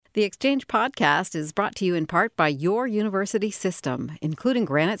The Exchange podcast is brought to you in part by your university system, including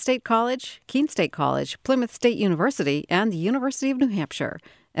Granite State College, Keene State College, Plymouth State University, and the University of New Hampshire.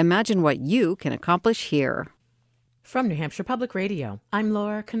 Imagine what you can accomplish here. From New Hampshire Public Radio, I'm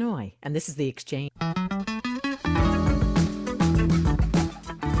Laura Canoy, and this is The Exchange.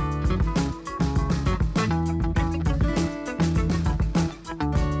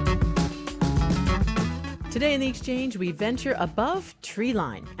 Today in The Exchange, we venture above tree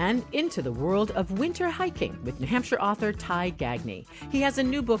line and into the world of winter hiking with New Hampshire author Ty Gagne. He has a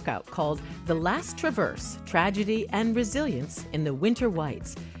new book out called The Last Traverse, Tragedy and Resilience in the Winter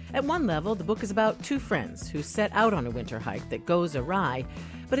Whites. At one level, the book is about two friends who set out on a winter hike that goes awry,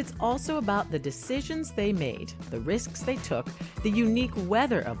 but it's also about the decisions they made, the risks they took, the unique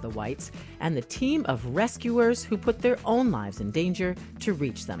weather of the Whites, and the team of rescuers who put their own lives in danger to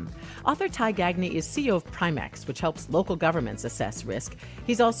reach them. Author Ty Gagne is CEO of Primex, which helps local governments assess risk.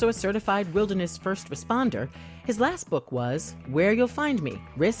 He's also a certified wilderness first responder. His last book was Where You'll Find Me,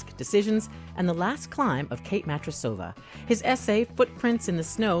 Risk, Decisions, and the Last Climb of Kate Matrasova. His essay, Footprints in the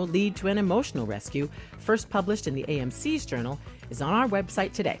Snow Lead to an Emotional Rescue, first published in the AMC's journal, is on our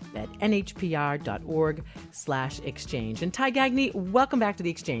website today at nhpr.org/exchange. And Ty Gagne, welcome back to The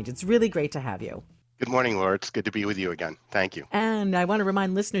Exchange. It's really great to have you. Good morning, Laura. It's good to be with you again. Thank you. And I want to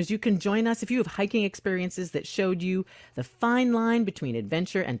remind listeners, you can join us if you have hiking experiences that showed you the fine line between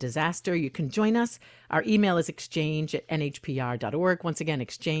adventure and disaster. You can join us. Our email is exchange@nhpr.org. Once again,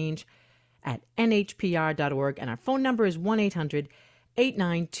 exchange@nhpr.org. And our phone number is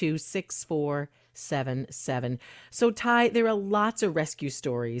 1-800-892-6477. So, Ty, there are lots of rescue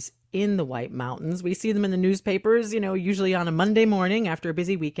stories in the White Mountains. We see them in the newspapers, usually on a Monday morning after a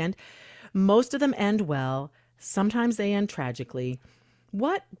busy weekend. Most of them end well. Sometimes they end tragically.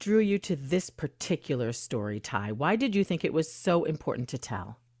 What drew you to this particular story, Ty? Why did you think it was so important to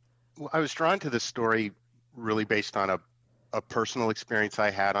tell? Well, I was drawn to this story really based on a personal experience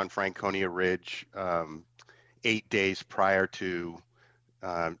I had on Franconia Ridge 8 days prior to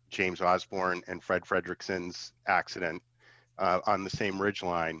James Osborne and Fred Fredrickson's accident on the same ridge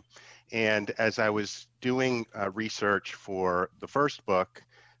line. And as I was doing research for the first book,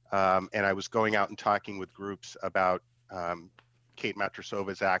 and I was going out and talking with groups about Kate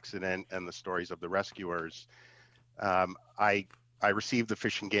Matrasova's accident and the stories of the rescuers, I received the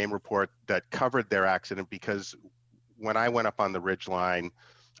Fish and Game report that covered their accident because when I went up on the ridgeline,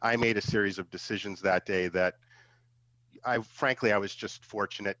 I made a series of decisions that day that I was just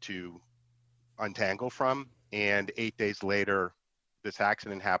fortunate to untangle from. And 8 days later, this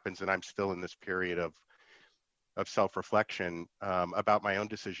accident happens, and I'm still in this period of self-reflection about my own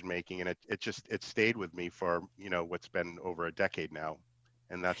decision making, and it stayed with me for what's been over a decade now,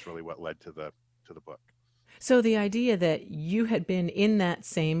 and that's really what led to the book. So the idea that you had been in that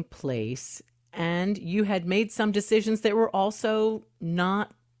same place and you had made some decisions that were also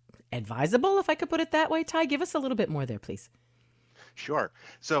not advisable, if I could put it that way, Ty, give us a little bit more there, please. Sure.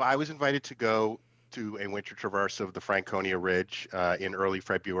 So I was invited to go to a winter traverse of the Franconia Ridge in early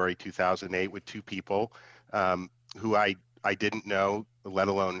February 2008 with two people who I didn't know, let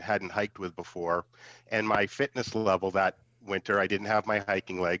alone hadn't hiked with before. And my fitness level that winter, I didn't have my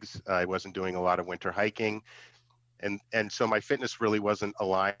hiking legs. I wasn't doing a lot of winter hiking. And so my fitness really wasn't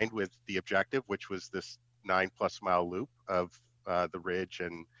aligned with the objective, which was this 9+ mile loop of the ridge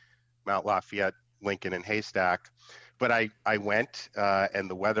and Mount Lafayette, Lincoln, and Haystack. But I went and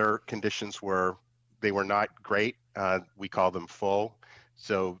the weather conditions were not great. We call them full.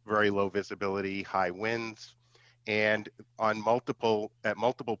 So very low visibility, high winds. And at multiple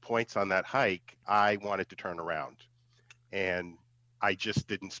points on that hike, I wanted to turn around, and I just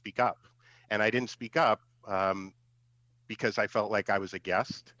didn't speak up. And I didn't speak up because I felt like I was a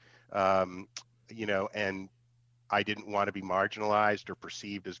guest, and I didn't want to be marginalized or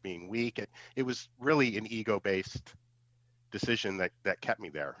perceived as being weak. It was really an ego-based decision that kept me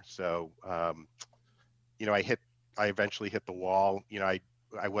there. So, I eventually hit the wall.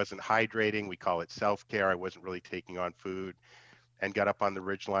 I wasn't hydrating. We call it self-care. I wasn't really taking on food, and got up on the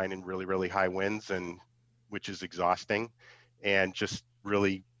ridgeline in really, really high winds, which is exhausting, and just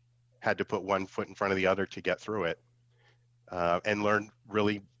really had to put one foot in front of the other to get through it, and learn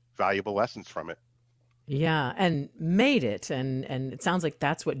really valuable lessons from it. Yeah, and made it. And it sounds like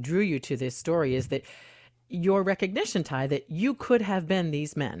that's what drew you to this story, is that your recognition, Ty, that you could have been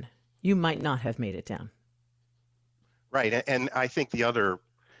these men. You might not have made it down. Right, and I think the other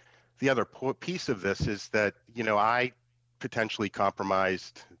piece of this is that I potentially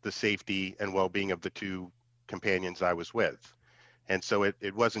compromised the safety and well-being of the two companions I was with, and so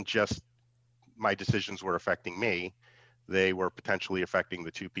it wasn't just my decisions were affecting me. they were potentially affecting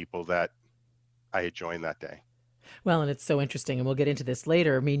the two people that I had joined that day. Well, and it's so interesting, and we'll get into this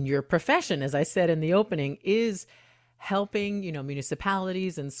later. I mean, your profession, as I said in the opening, is helping,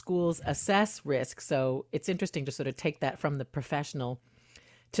 municipalities and schools assess risk. So it's interesting to sort of take that from the professional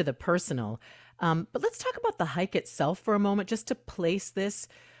to the personal. But let's talk about the hike itself for a moment, just to place this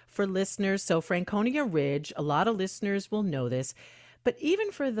for listeners. So Franconia Ridge, a lot of listeners will know this, but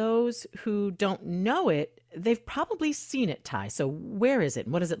even for those who don't know it, they've probably seen it, Ty. So where is it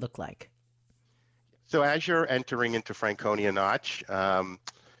and what does it look like? So as you're entering into Franconia Notch,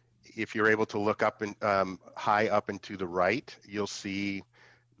 if you're able to look up and high up and to the right, you'll see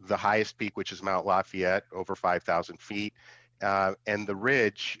the highest peak, which is Mount Lafayette, over 5,000 feet. And the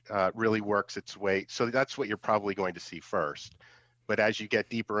ridge really works its way. So that's what you're probably going to see first. But as you get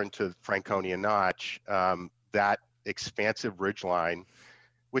deeper into Franconia Notch, that expansive ridge line,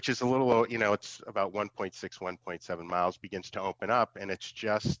 which is a little, it's about 1.6, 1.7 miles, begins to open up, and it's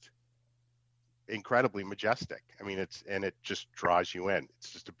just incredibly majestic. I mean, it just draws you in.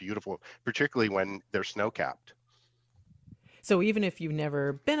 It's just a beautiful, particularly when they're snow-capped. So even if you've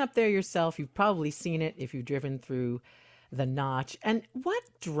never been up there yourself, you've probably seen it if you've driven through the Notch. And what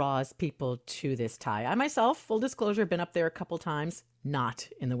draws people to this, Ty? I myself, full disclosure, been up there a couple times, not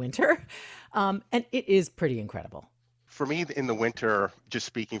in the winter. And it is pretty incredible. For me, in the winter, just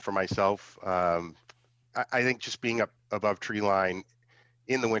speaking for myself, I think just being up above tree line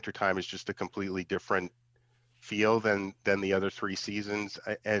in the wintertime is just a completely different feel than the other three seasons.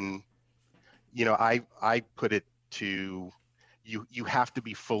 And, I put it to, you have to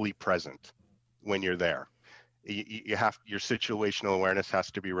be fully present when you're there. You have, your situational awareness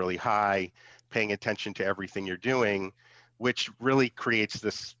has to be really high, paying attention to everything you're doing, which really creates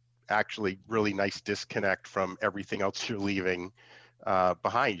this actually really nice disconnect from everything else you're leaving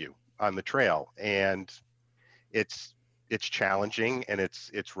behind you on the trail. And it's challenging, and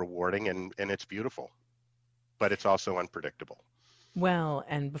it's rewarding, and it's beautiful, but it's also unpredictable. Well,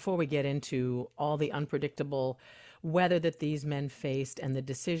 and before we get into all the unpredictable weather that these men faced and the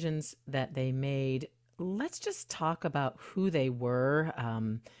decisions that they made, let's just talk about who they were.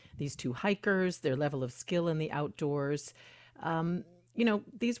 These two hikers, their level of skill in the outdoors.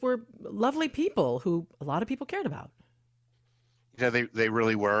 These were lovely people who a lot of people cared about. Yeah, they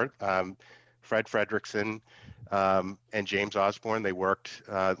really were. Fred Fredrickson and James Osborne, they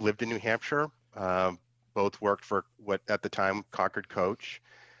lived in New Hampshire. Both worked for what at the time Concord Coach,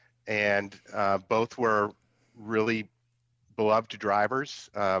 and both were really beloved drivers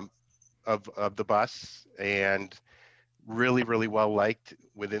of the bus, and really, really well liked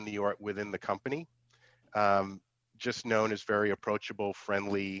within the company. Just known as very approachable,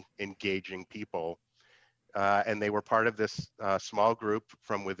 friendly, engaging people. And they were part of this small group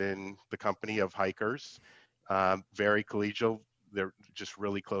from within the company of hikers, very collegial. They're just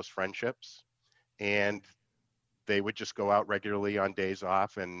really close friendships. And they would just go out regularly on days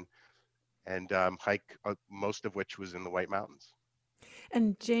off and hike, most of which was in the White Mountains.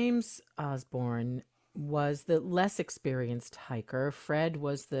 And James Osborne was the less experienced hiker. Fred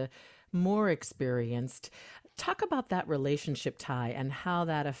was the more experienced. Talk about that relationship, Ty, and how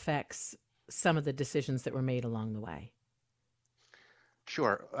that affects some of the decisions that were made along the way.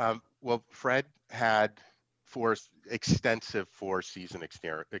 Sure. Well, Fred had extensive four-season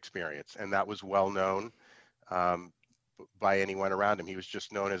experience, and that was well known by anyone around him. He was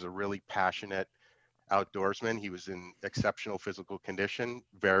just known as a really passionate outdoorsman. He was in exceptional physical condition,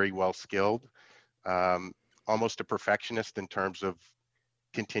 very well skilled, almost a perfectionist in terms of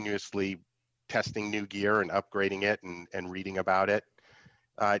continuously testing new gear and upgrading it and reading about it.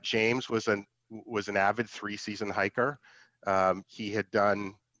 James was an avid three-season hiker. He had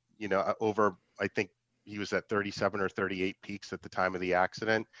done, over, I think he was at 37 or 38 peaks at the time of the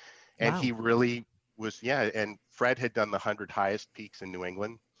accident. And Wow. he really was, and Fred had done the 100 highest peaks in New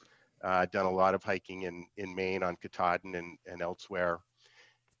England, done a lot of hiking in Maine on Katahdin and elsewhere.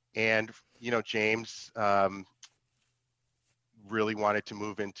 And, James really wanted to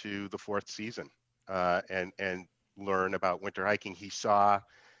move into the fourth season and learn about winter hiking. He saw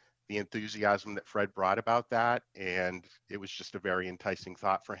the enthusiasm that Fred brought about that, and it was just a very enticing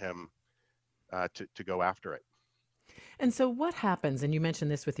thought for him to go after it. And so what happens, and you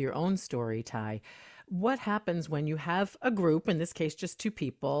mentioned this with your own story, Ty, what happens when you have a group, in this case just two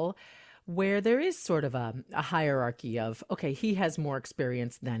people, where there is sort of a hierarchy of, okay, he has more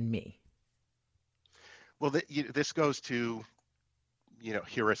experience than me? Well, this goes to,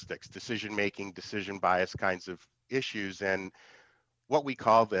 heuristics, decision-making, decision bias kinds of issues. And what we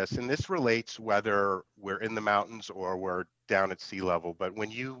call this, and this relates whether we're in the mountains or we're down at sea level, but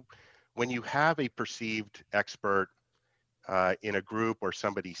when you have a perceived expert in a group, or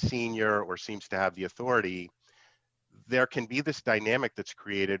somebody senior or seems to have the authority, there can be this dynamic that's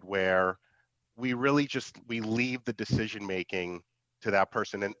created where we leave the decision making to that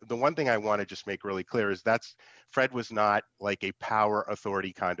person. And the one thing I want to just make really clear is Fred was not like a power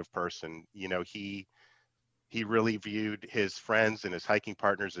authority kind of person. He really viewed his friends and his hiking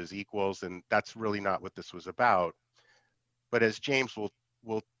partners as equals, and that's really not what this was about. But as James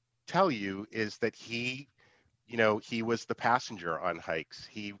will tell you, is that he was the passenger on hikes.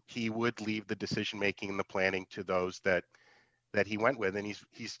 He would leave the decision making and the planning to those that he went with, and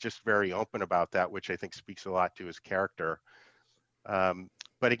he's just very open about that, which I think speaks a lot to his character.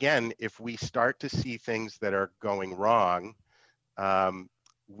 But again, if we start to see things that are going wrong,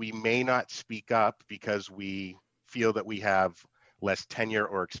 we may not speak up because we feel that we have less tenure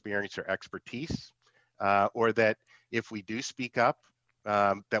or experience or expertise, or that if we do speak up,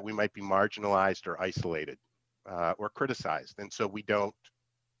 that we might be marginalized or isolated, or criticized, and so we don't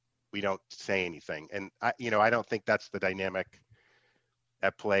say anything. And I don't think that's the dynamic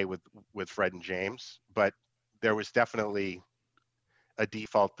at play with Fred and James, but there was definitely a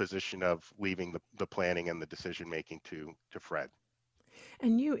default position of leaving the planning and the decision making to Fred.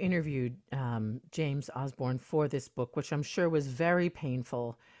 And you interviewed James Osborne for this book, which I'm sure was very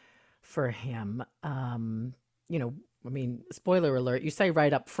painful for him. Spoiler alert, you say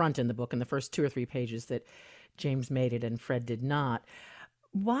right up front in the book, in the first 2 or 3 pages, that James made it and Fred did not.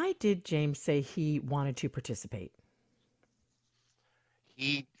 Why did James say he wanted to participate?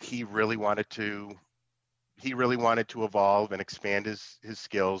 He really wanted to evolve and expand his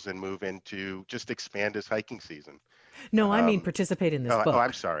skills and move into just expand his hiking season. No, I mean participate in this book. Oh,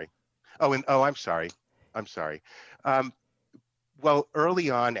 I'm sorry. I'm sorry. Well, early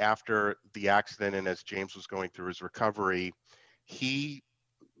on after the accident, and as James was going through his recovery, he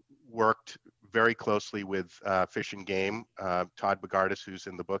worked very closely with Fish and Game. Todd Bogardus, who's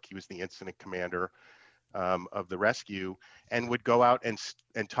in the book, he was the incident commander of the rescue, and would go out and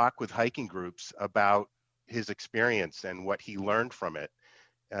talk with hiking groups about his experience and what he learned from it.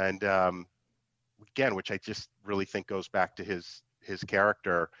 And again, which I just really think goes back to his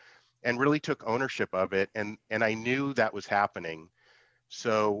character, and really took ownership of it. And I knew that was happening.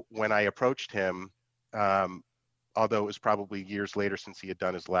 So when I approached him, although it was probably years later since he had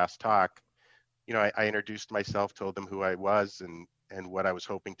done his last talk, I introduced myself, told him who I was and what I was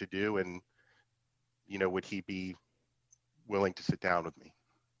hoping to do, and would he be willing to sit down with me?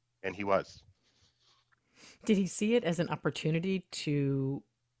 And he was. Did he see it as an opportunity to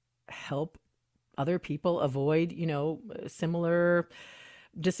help other people avoid, similar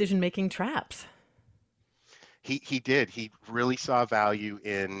decision-making traps? He did. He really saw value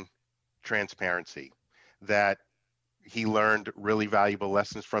in transparency, that he learned really valuable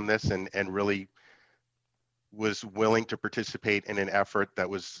lessons from this, and really was willing to participate in an effort that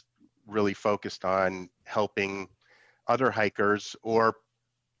was really focused on helping other hikers, or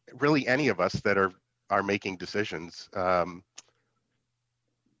really any of us that are making decisions,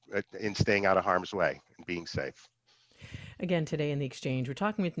 in staying out of harm's way and being safe. Again, today in The Exchange, we're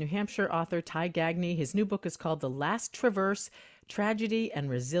talking with New Hampshire author Ty Gagne. His new book is called The Last Traverse, Tragedy and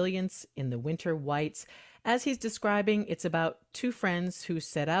Resilience in the Winter Whites. As he's describing, it's about 2 friends who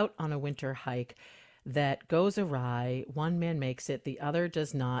set out on a winter hike that goes awry. One man makes it, the other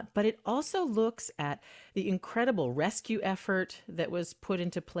does not. But it also looks at the incredible rescue effort that was put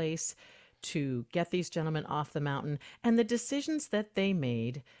into place to get these gentlemen off the mountain, and the decisions that they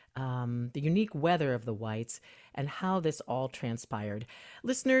made, the unique weather of the Whites, and how this all transpired.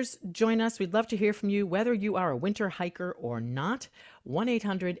 Listeners, join us. We'd love to hear from you, whether you are a winter hiker or not.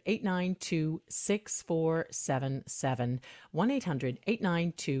 1-800-892-6477.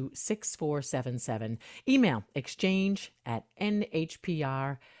 1-800-892-6477. Email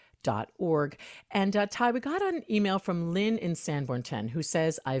exchange@nhpr.org. And Ty, we got an email from Lynn in Sanborn 10 who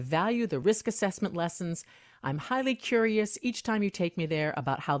says, I value the risk assessment lessons. I'm highly curious each time you take me there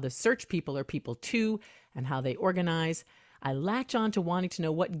about how the search people are people too and how they organize. I latch on to wanting to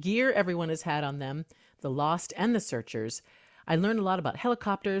know what gear everyone has had on them, the lost and the searchers. I learned a lot about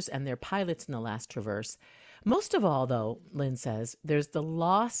helicopters and their pilots in the last traverse. Most of all, though, Lynn says, there's the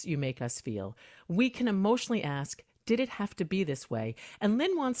loss you make us feel. We can emotionally ask, did it have to be this way? And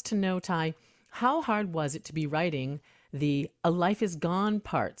Lynn wants to know, Ty, how hard was it to be writing the A Life Is Gone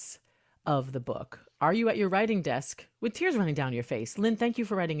parts of the book? Are you at your writing desk with tears running down your face? Lynn, thank you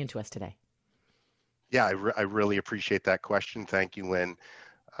for writing into us today. Yeah, I really appreciate that question. Thank you, Lynn.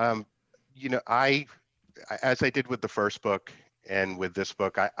 As I did with the first book and with this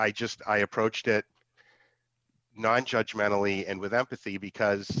book, I approached it non-judgmentally and with empathy,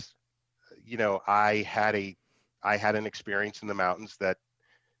 because I had a I had an experience in the mountains that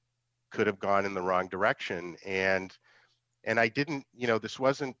could have gone in the wrong direction. And I didn't, this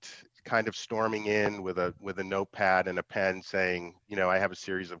wasn't kind of storming in with a notepad and a pen saying, I have a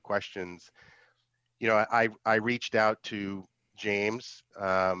series of questions. I reached out to James,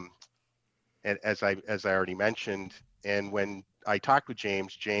 and as I already mentioned, and when I talked with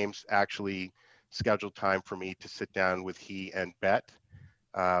James actually scheduled time for me to sit down with he and Bet,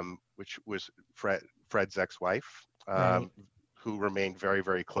 which was Fred's ex-wife, Right. who remained very,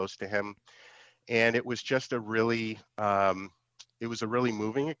 very close to him. And it was just a really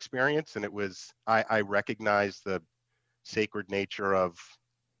moving experience. And I recognized the sacred nature of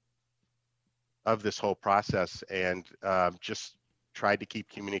this whole process, and just tried to keep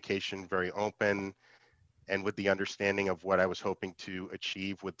communication very open and with the understanding of what I was hoping to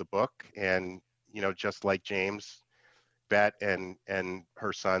achieve with the book. And, just like James, Bet and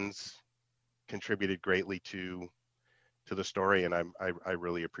her sons contributed greatly to the story. And I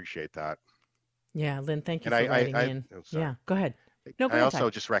really appreciate that. Yeah, Lynn, thank you And for writing in. oh, sorry. Yeah, go ahead. No, go I ahead, Ty. also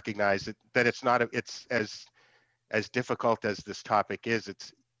just recognize that it's not it's as difficult as this topic is.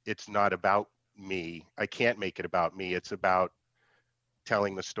 It's not about me. I can't make it about me. It's about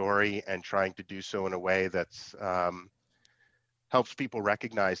telling the story and trying to do so in a way that's helps people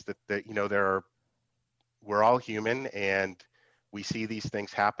recognize that we're all human, and we see these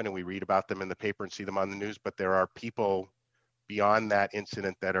things happen and we read about them in the paper and see them on the news, but there are people beyond that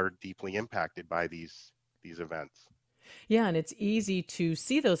incident that are deeply impacted by these events. Yeah, and it's easy to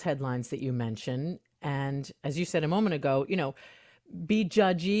see those headlines that you mentioned. And as you said a moment ago, be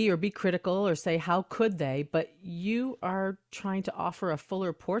judgy or be critical or say, how could they? But you are trying to offer a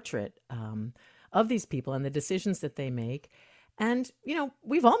fuller portrait of these people and the decisions that they make. And,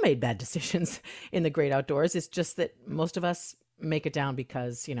 we've all made bad decisions in the great outdoors. It's just that most of us make it down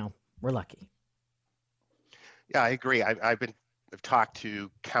because, we're lucky. Yeah, I agree. I've talked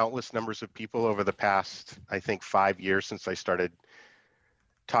to countless numbers of people over the past, I think, 5 years since I started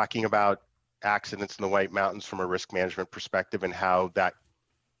talking about accidents in the White Mountains from a risk management perspective, and how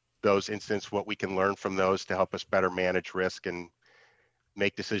those incidents, what we can learn from those to help us better manage risk and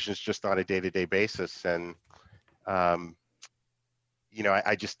make decisions just on a day-to-day basis. And I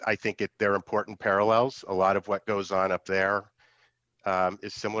think they're important parallels. A lot of what goes on up there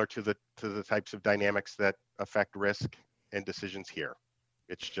is similar to the types of dynamics that affect risk and decisions here.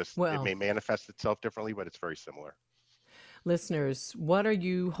 It's just, it Well, may manifest itself differently, but it's very similar. listeners, what are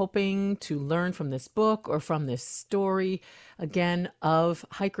you hoping to learn from this book or from this story, again, of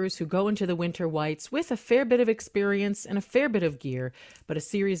hikers who go into the winter whites with a fair bit of experience and a fair bit of gear, but a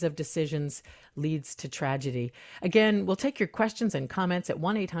series of decisions leads to tragedy? Again, we'll take your questions and comments at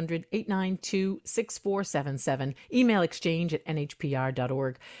 1-800-892-6477, email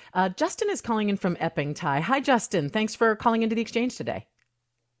exchange@nhpr.org. Justin is calling in from Epping, Ty. Hi, Justin. Thanks for calling into the exchange today.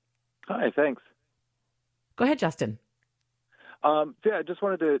 Hi, thanks. Go ahead, Justin. Yeah, I just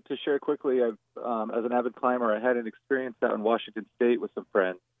wanted to share quickly. As an avid climber, I had an experience out in Washington State with some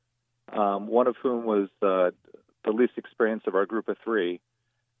friends, one of whom was the least experienced of our group of three.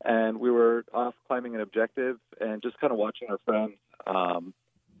 And we were off climbing an objective and just kind of watching our friends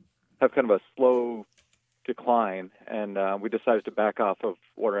have kind of a slow decline. And we decided to back off of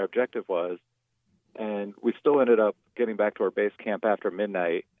what our objective was. And we still ended up getting back to our base camp after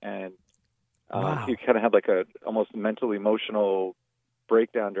midnight. And Wow. he kind of had like a almost mental emotional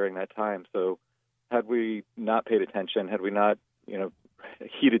breakdown during that time. So had we not paid attention, had we not,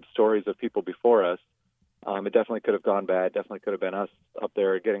 heeded stories of people before us, it definitely could have gone bad. Definitely could have been us up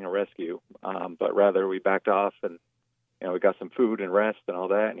there getting a rescue. But rather we backed off and, we got some food and rest and all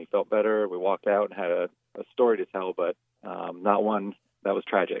that. And he felt better. We walked out and had a story to tell, but not one that was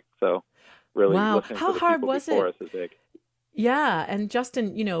tragic. So really listening How to the hard people was before it? us is big. Yeah. And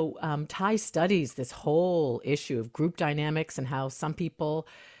Justin, Ty studies this whole issue of group dynamics and how some people,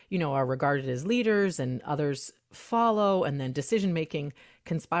 are regarded as leaders and others follow, and then decision making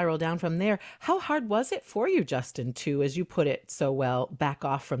can spiral down from there. How hard was it for you, Justin, to, as you put it so well, back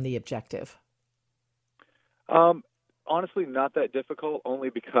off from the objective? Honestly, not that difficult, only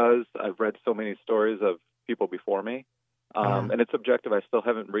because I've read so many stories of people before me. And it's objective I still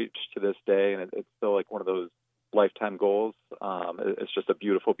haven't reached to this day, and it's still like one of those lifetime goals. It's just a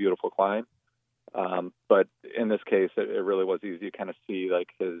beautiful, beautiful climb. But in this case, it really was easy to kind of see like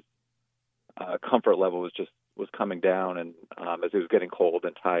his comfort level was coming down, and as he was getting cold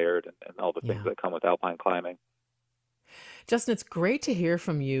and tired, and all the things that come with alpine climbing. Justin, it's great to hear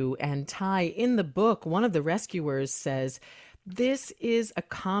from you. And Ty, in the book, one of the rescuers says This is a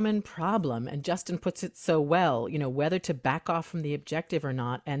common problem, and Justin puts it so well, whether to back off from the objective or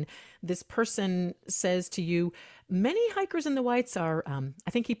not. And this person says to you, many hikers in the Whites are,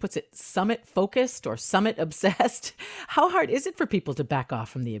 I think he puts it, summit focused or summit obsessed. How hard is it for people to back off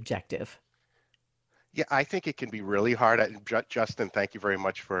from the objective? Yeah, I think it can be really hard. Justin, thank you very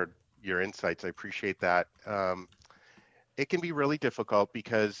much for your insights. I appreciate that. It can be really difficult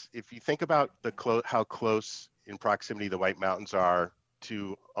because if you think about how close in proximity the White Mountains are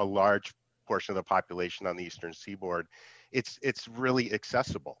to a large portion of the population on the eastern seaboard, it's really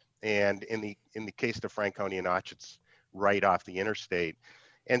accessible. And in the case of Franconia Notch, it's right off the interstate.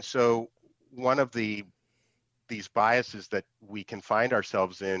 And so one of these biases that we can find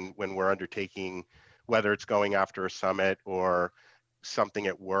ourselves in when we're undertaking, whether it's going after a summit or something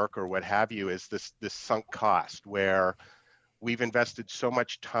at work or what have you, is this sunk cost where we've invested so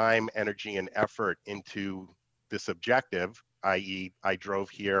much time, energy, and effort into this objective, i.e. I drove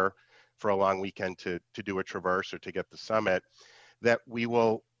here for a long weekend to do a traverse or to get the summit, that we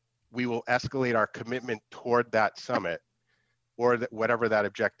will escalate our commitment toward that summit or whatever that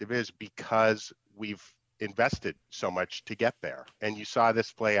objective is because we've invested so much to get there. And you saw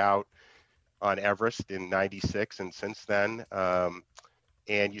this play out on Everest in '96 and since then.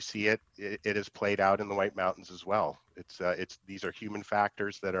 And you see it has played out in the White Mountains as well. These are human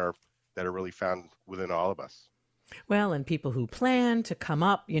factors that are really found within all of us. Well, and people who plan to come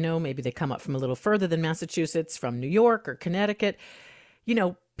up, maybe they come up from a little further than Massachusetts, from New York or Connecticut.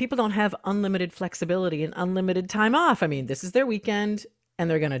 People don't have unlimited flexibility and unlimited time off. I mean, this is their weekend and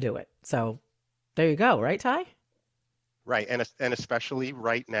they're going to do it. So there you go. Right, Ty? Right. And especially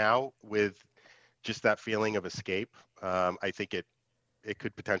right now with just that feeling of escape, I think it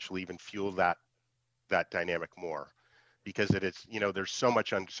could potentially even fuel that dynamic more because it is, there's so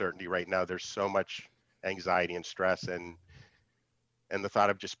much uncertainty right now. There's so much anxiety and stress and the thought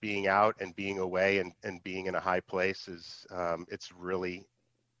of just being out and being away and being in a high place is, it's really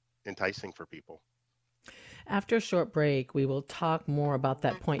enticing for people. After a short break, we will talk more about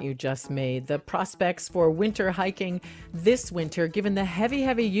that point you just made, the prospects for winter hiking this winter, given the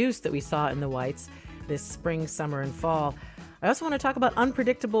heavy use that we saw in the Whites this spring, summer, and fall. I also want to talk about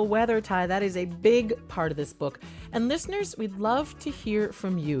unpredictable weather, Ty. That is a big part of this book. And listeners, we'd love to hear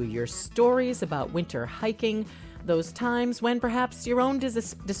from you, your stories about winter hiking, those times when perhaps your own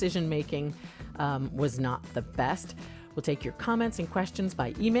decision-making was not the best. We'll take your comments and questions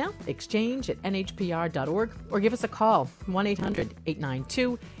by email, exchange@nhpr.org, or give us a call,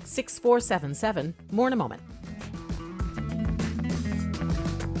 1-800-892-6477. More in a moment.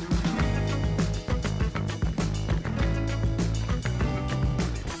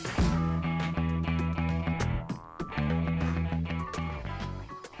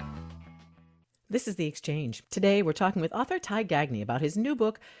 This is The Exchange. Today, we're talking with author Ty Gagne about his new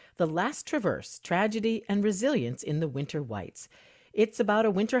book, The Last Traverse, Tragedy and Resilience in the Winter Whites. It's about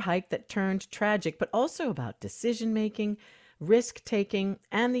a winter hike that turned tragic, but also about decision-making, risk-taking,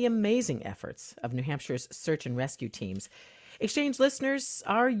 and the amazing efforts of New Hampshire's search and rescue teams. Exchange listeners,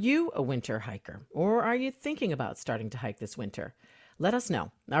 are you a winter hiker, or are you thinking about starting to hike this winter? Let us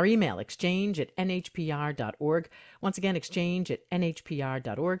know. Our email, exchange@nhpr.org. Once again,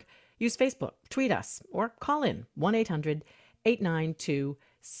 exchange@nhpr.org. Use Facebook, tweet us, or call in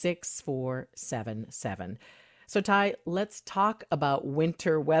 1-800-892-6477. So, Ty, let's talk about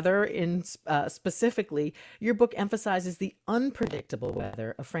winter weather. Specifically, your book emphasizes the unpredictable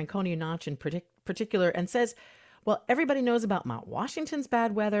weather of Franconia Notch in particular and says, well, everybody knows about Mount Washington's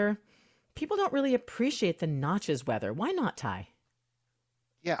bad weather. People don't really appreciate the Notch's weather. Why not, Ty?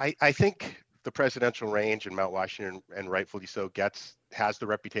 Yeah, I think the presidential range in Mount Washington, and rightfully so, has the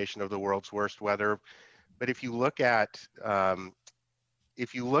reputation of the world's worst weather. But if you look at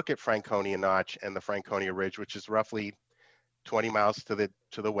Franconia Notch and the Franconia Ridge, which is roughly 20 miles to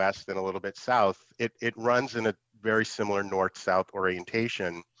the west and a little bit south, it runs in a very similar north-south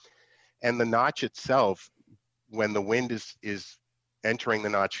orientation. And the notch itself, when the wind is entering the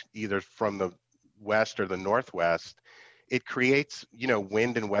notch either from the west or the northwest, it creates,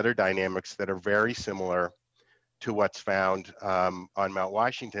 wind and weather dynamics that are very similar to what's found on Mount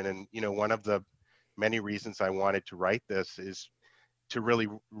Washington. And, one of the many reasons I wanted to write this is to really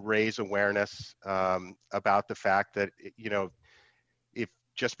raise awareness about the fact that, if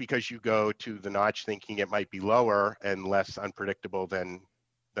just because you go to the notch thinking it might be lower and less unpredictable than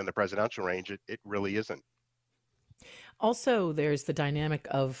the presidential range, it really isn't. Also, there's the dynamic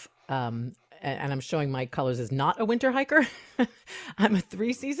of, and I'm showing my colors as not a winter hiker. I'm a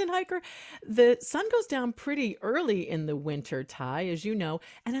 3-season hiker. The sun goes down pretty early in the winter, Ty, as you know,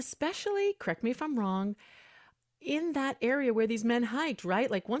 and especially, correct me if I'm wrong, in that area where these men hiked, right?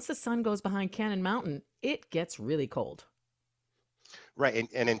 Like once the sun goes behind Cannon Mountain, it gets really cold. Right.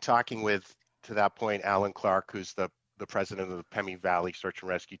 And in talking with, to that point, Alan Clark, who's the president of the Pemi Valley Search and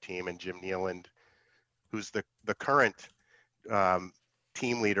Rescue Team, and Jim Nealand, who's the current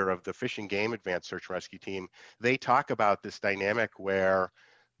team leader of the Fish and Game Advanced Search and Rescue Team, they talk about this dynamic where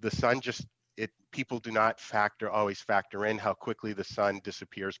the sun people do not always factor in how quickly the sun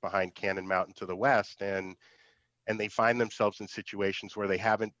disappears behind Cannon Mountain to the west, and they find themselves in situations where they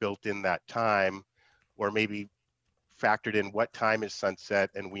haven't built in that time, or maybe factored in what time is sunset,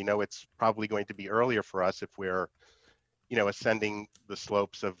 and we know it's probably going to be earlier for us if we're ascending the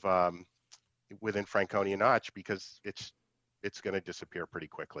slopes of within Franconia Notch, because it's going to disappear pretty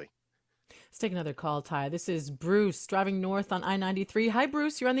quickly. Let's take another call, Ty. This is Bruce driving north on I-93. Hi,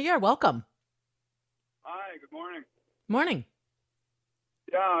 Bruce. You're on the air. Welcome. Hi, good morning. Morning.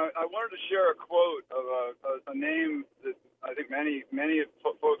 Yeah, I wanted to share a quote of a name that I think many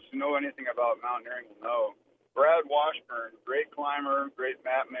folks who know anything about mountaineering will know. Brad Washburn, great climber, great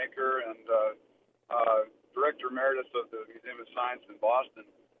map maker, and director emeritus of the Museum of Science in Boston,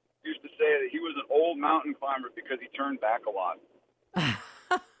 used to say that he was an old mountain climber because he turned back a lot.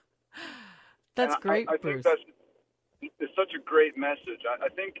 That's great, I Bruce. think it's such a great message. I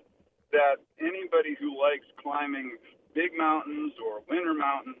think that anybody who likes climbing big mountains or winter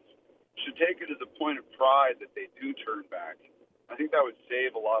mountains should take it as a point of pride that they do turn back. I think that would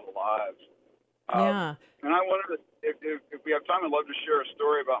save a lot of lives. Yeah. And I wanted to, if we have time, I'd love to share a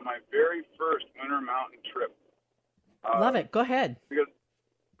story about my very first winter mountain trip. Love it. Go ahead. Because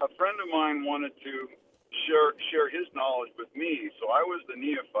a friend of mine wanted to share his knowledge with me, so I was the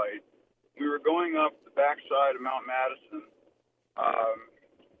neophyte. We were going up the backside of Mount Madison,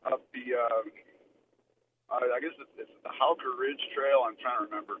 up the, I guess it's the Halker Ridge Trail, I'm trying to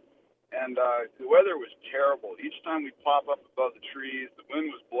remember. And the weather was terrible. Each time we'd pop up above the trees, the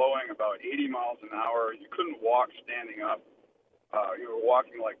wind was blowing about 80 miles an hour. You couldn't walk standing up. You were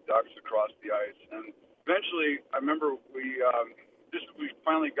walking like ducks across the ice. And eventually, I remember we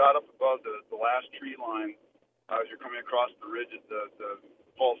finally got up above the last tree line as you're coming across the ridge at the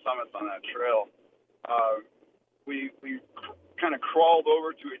full summits on that trail. We kind of crawled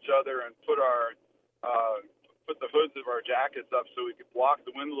over to each other and put the hoods of our jackets up so we could block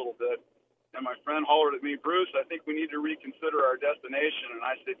the wind a little bit. And my friend hollered at me, "Bruce, I think we need to reconsider our destination." And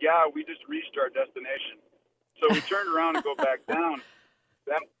I said, "Yeah, we just reached our destination." So we turned around and go back down.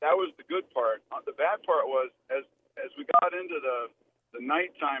 That was the good part. The bad part was as we got into the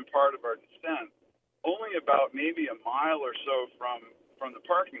nighttime part of our descent, only about maybe a mile or so from the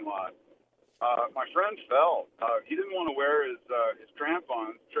parking lot, my friend fell. He didn't want to wear his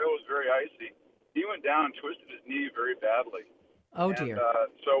crampons. The trail was very icy. He went down and twisted his knee very badly. Oh, dear.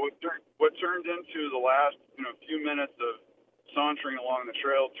 So what turned into the last few minutes of sauntering along the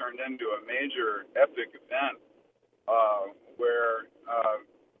trail turned into a major epic event where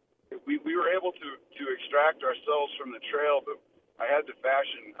we were able to extract ourselves from the trail, but I had to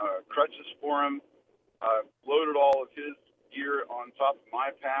fashion crutches for him, loaded all of his gear on top of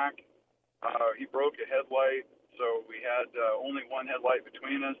my pack. He broke a headlight, so we had only one headlight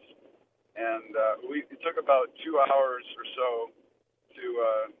between us. And it took about 2 hours or so to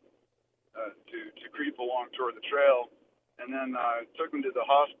creep along toward the trail, and then took him to the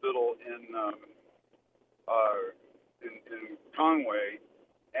hospital in Conway,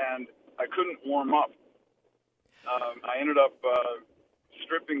 and I couldn't warm up. I ended up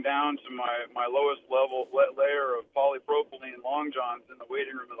stripping down to my lowest layer of polypropylene long johns in the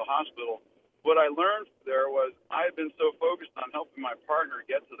waiting room of the hospital. What I learned there was I had been so focused on helping my partner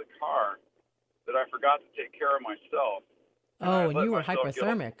get to the car that I forgot to take care of myself. And you were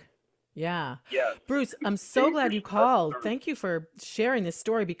hypothermic. Yeah. Yes. Bruce, I'm so glad you called. Thank you for sharing this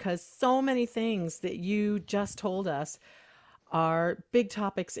story, because so many things that you just told us are big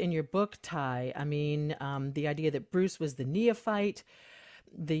topics in your book, Ty. I mean, the idea that Bruce was the neophyte,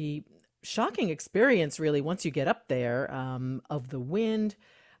 the shocking experience, really, once you get up there, of the wind,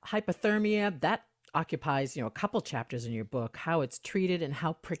 hypothermia, that occupies, a couple chapters in your book, how it's treated and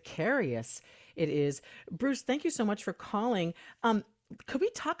how precarious it is. Bruce, thank you so much for calling. Could we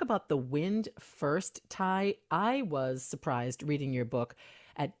talk about the wind first, Ty? I was surprised reading your book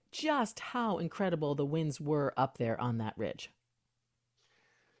at just how incredible the winds were up there on that ridge.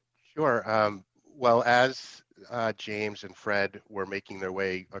 Sure. Well, as James and Fred were making their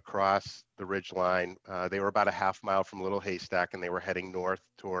way across the ridge line, they were about a half mile from Little Haystack, and they were heading north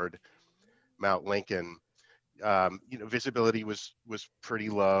toward Mount Lincoln. Visibility was pretty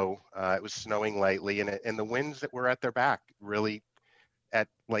low. It was snowing lightly, and the winds that were at their back really at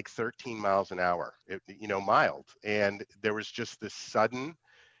like 13 miles an hour, mild. And there was just this sudden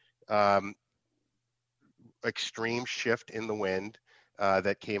um, extreme shift in the wind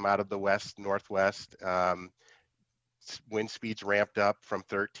that came out of the west northwest. Wind speeds ramped up from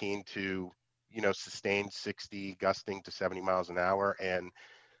 13 to sustained 60, gusting to 70 miles an hour, and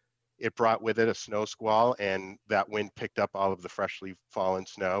it brought with it a snow squall, and that wind picked up all of the freshly fallen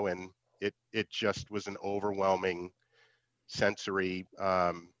snow, and it just was an overwhelming sensory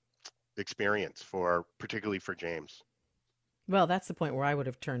experience particularly for James. Well, that's the point where I would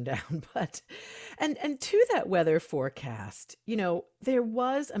have turned down. But and to that weather forecast, there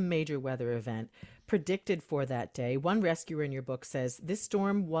was a major weather event predicted for that day. One rescuer in your book says this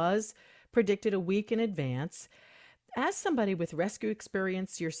storm was predicted a week in advance. As somebody with rescue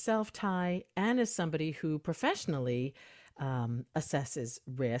experience yourself, Ty, and as somebody who professionally assesses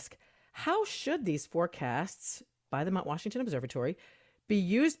risk, how should these forecasts by the Mount Washington Observatory be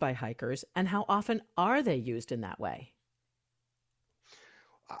used by hikers, and how often are they used in that way?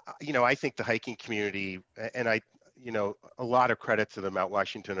 I think the hiking community, and a lot of credit to the Mount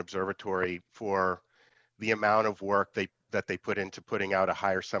Washington Observatory for the amount of work that they put into putting out a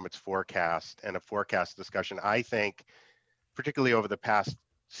higher summits forecast and a forecast discussion. I think, particularly over the past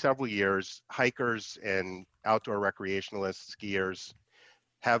several years, hikers and outdoor recreationalists, skiers,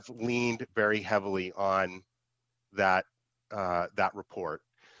 have leaned very heavily on that report.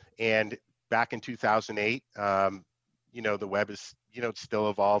 And back in 2008, the web is still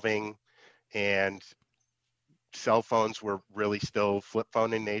evolving, and cell phones were really still flip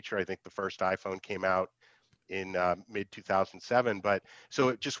phone in nature. I think the first iPhone came out in mid 2007, but so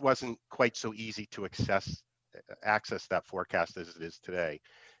it just wasn't quite so easy to access that forecast as it is today.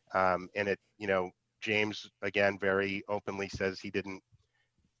 And James again very openly says he didn't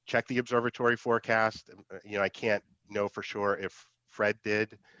check the observatory forecast. I can't know for sure if Fred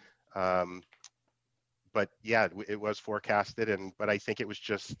did. But yeah, it was forecasted, but I think it was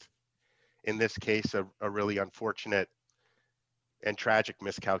just, in this case, a really unfortunate and tragic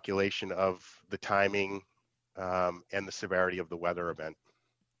miscalculation of the timing and the severity of the weather event.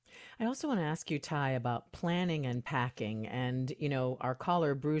 I also want to ask you, Ty, about planning and packing. And, our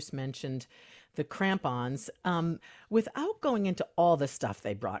caller, Bruce, mentioned the crampons. Without going into all the stuff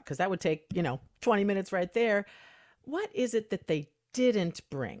they brought, because that would take, 20 minutes right there, what is it that they didn't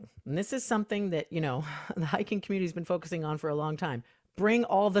bring? And this is something that, the hiking community has been focusing on for a long time. Bring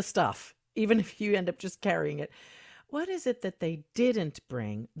all the stuff, even if you end up just carrying it. What is it that they didn't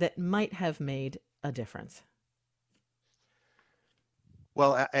bring that might have made a difference?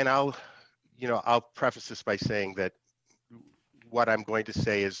 Well, and I'll preface this by saying that what I'm going to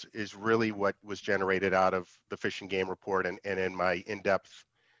say is really what was generated out of the Fish and Game report and in my in-depth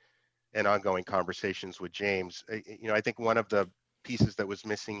and ongoing conversations with James. I think one of the pieces that was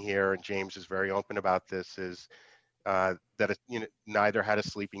missing here, and James is very open about this, is that it neither had a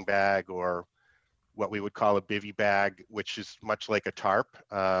sleeping bag or what we would call a bivy bag, which is much like a tarp,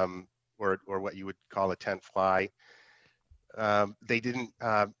 or what you would call a tent fly. They didn't.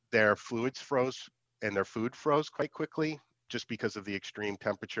 Their fluids froze and their food froze quite quickly, just because of the extreme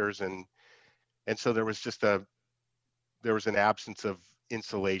temperatures, and so there was an absence of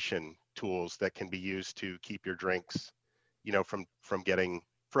insulation tools that can be used to keep your drinks, from getting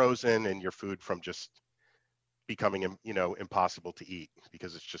frozen, and your food from just becoming, impossible to eat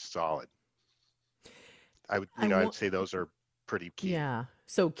because it's just solid. I'd say those are pretty key. Yeah.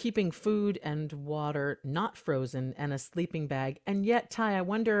 So keeping food and water not frozen and a sleeping bag. And yet, Ty, I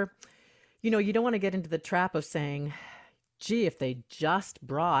wonder, you don't want to get into the trap of saying, gee, if they just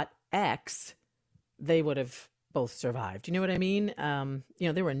brought X, they would have both survived. You know what I mean?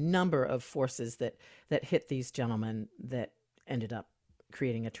 There were a number of forces that hit these gentlemen that ended up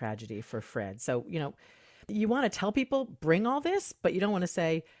creating a tragedy for Fred. So, you want to tell people, bring all this, but you don't want to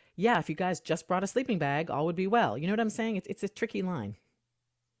say, yeah, if you guys just brought a sleeping bag, all would be well. You know what I'm saying? It's a tricky line.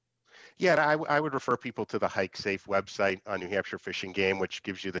 Yeah, and I would refer people to the Hike Safe website on New Hampshire Fish and Game, which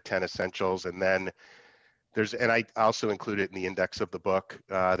gives you the 10 essentials. And then and I also include it in the index of the book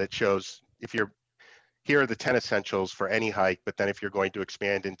that shows here are the 10 essentials for any hike, but then if you're going to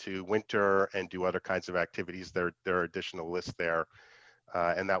expand into winter and do other kinds of activities, there are additional lists there.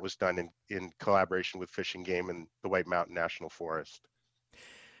 And that was done in collaboration with Fish and Game and the White Mountain National Forest.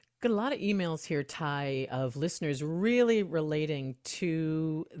 Got a lot of emails here, Ty, of listeners really relating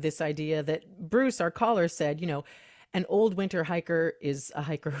to this idea that Bruce, our caller, said, an old winter hiker is a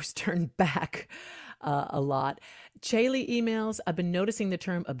hiker who's turned back a lot. Chaley emails, I've been noticing the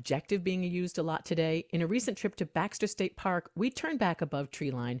term objective being used a lot today. In a recent trip to Baxter State Park, we turned back above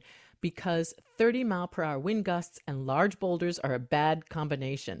tree line, because 30-mile-per-hour wind gusts and large boulders are a bad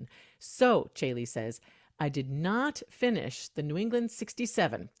combination. So, Chaley says, I did not finish the New England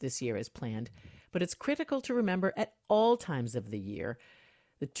 67 this year as planned, but it's critical to remember at all times of the year.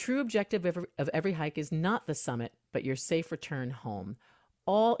 The true objective of every hike is not the summit, but your safe return home.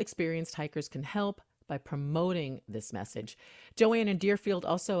 All experienced hikers can help by promoting this message. Joanne in Deerfield,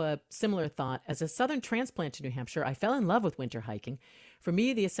 also a similar thought. As a Southern transplant to New Hampshire, I fell in love with winter hiking. For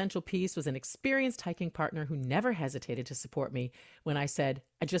me, the essential piece was an experienced hiking partner who never hesitated to support me when I said,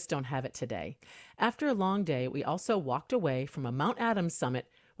 I just don't have it today. After a long day, we also walked away from a Mount Adams summit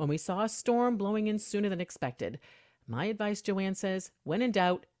when we saw a storm blowing in sooner than expected. My advice, Joanne says, when in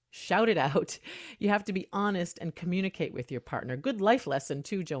doubt, shout it out. You have to be honest and communicate with your partner. Good life lesson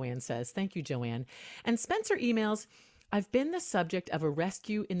too, Joanne says. Thank you, Joanne. And Spencer emails, I've been the subject of a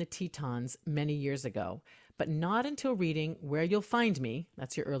rescue in the Tetons many years ago, but not until reading Where You'll Find Me,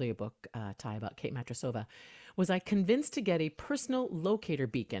 that's your earlier book, Ty, about Kate Matrasova, was I convinced to get a personal locator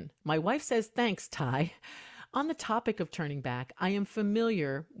beacon. My wife says, thanks, Ty. On the topic of turning back, I am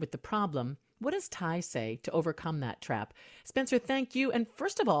familiar with the problem. What does Ty say to overcome that trap? Spencer, thank you. And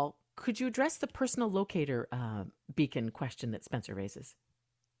first of all, could you address the personal locator beacon question that Spencer raises?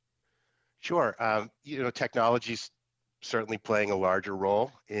 Sure. Technology's certainly playing a larger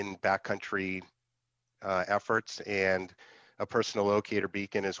role in backcountry efforts, and a personal locator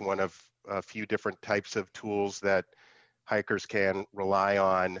beacon is one of a few different types of tools that hikers can rely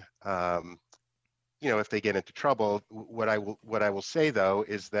on. If they get into trouble. What I will say though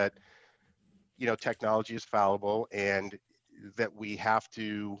is that technology is fallible, and that we have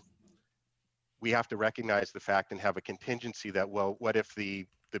to recognize the fact and have a contingency that, well, what if the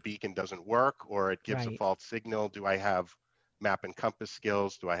beacon doesn't work, or it gives a false signal? Do I have map and compass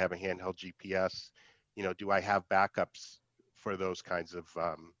skills? Do I have a handheld GPS? Do I have backups for those kinds of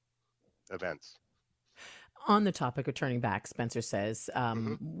events? On the topic of turning back, Spencer says,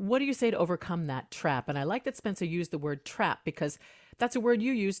 what do you say to overcome that trap? And I like that Spencer used the word trap, because that's a word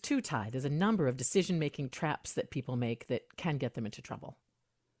you use too, Ty. There's a number of decision-making traps that people make that can get them into trouble.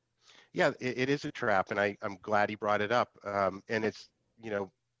 Yeah, it is a trap, and I'm glad he brought it up. And it's,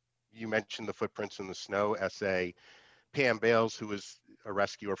 you mentioned the Footprints in the Snow essay. Pam Bales, who was a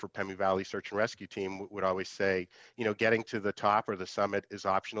rescuer for Pemi Valley Search and Rescue Team, would always say, getting to the top or the summit is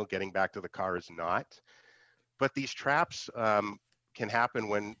optional, getting back to the car is not. But these traps can happen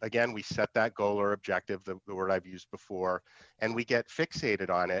when, again, we set that goal or objective, the word I've used before, and we get fixated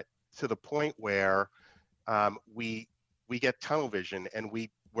on it to the point where we get tunnel vision, and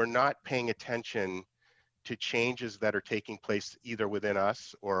we're not paying attention to changes that are taking place either within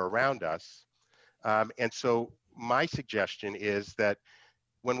us or around us. And so my suggestion is that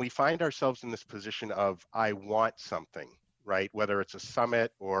when we find ourselves in this position of, I want something, right? Whether it's a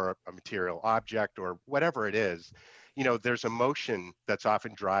summit or a material object or whatever it is, there's emotion that's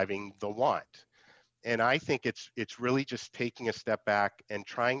often driving the want. And I think it's really just taking a step back and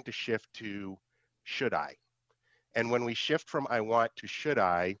trying to shift to, should I? And when we shift from I want to should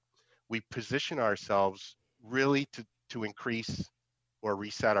I, we position ourselves really to increase or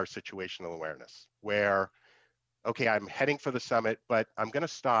reset our situational awareness, where, okay, I'm heading for the summit, but I'm going to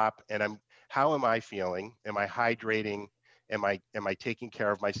stop, and how am I feeling? Am I hydrating? Am I taking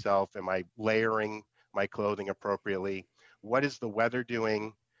care of myself? Am I layering my clothing appropriately? What is the weather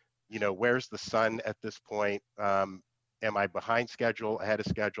doing? Where's the sun at this point? Am I behind schedule, ahead of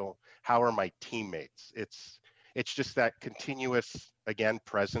schedule? How are my teammates? It's just that continuous, again,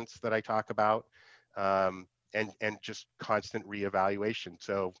 presence that I talk about, and just constant reevaluation.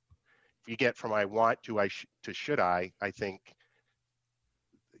 So if you get from I want to to should I think,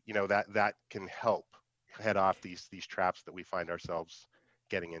 that can help head off these traps that we find ourselves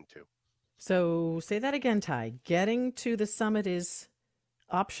getting into. So say that again, Ty. Getting to the summit is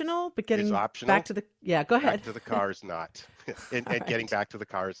optional, but getting back to the go ahead. Back to the car is not, and getting back to the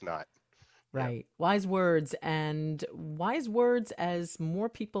car is not. Right. Yeah. Wise words as more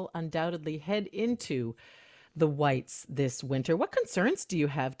people undoubtedly head into the whites this winter. What concerns do you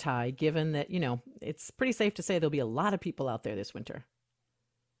have, Ty, given that, it's pretty safe to say there'll be a lot of people out there this winter?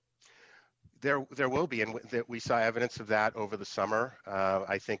 There will be, and we saw evidence of that over the summer.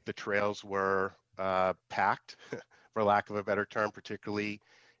 I think the trails were packed, for lack of a better term, particularly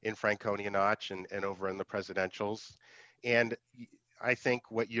in Franconia Notch and over in the presidentials. And I think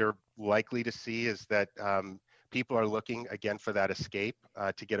what you're likely to see is that people are looking again for that escape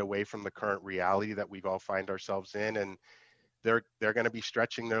to get away from the current reality that we've all find ourselves in, and they're going to be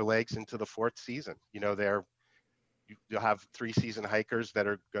stretching their legs into the fourth season. You'll have 3-season hikers that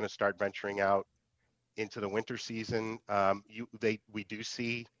are going to start venturing out into the winter season. We do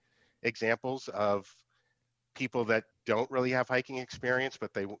see examples of people that don't really have hiking experience,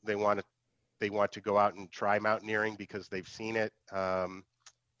 but they want to go out and try mountaineering because they've seen it.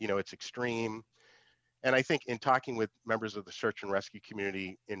 It's extreme. And I think in talking with members of the search and rescue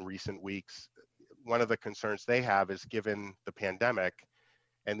community in recent weeks, one of the concerns they have is, given the pandemic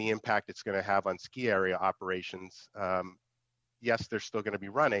and the impact it's going to have on ski area operations. Yes, they're still going to be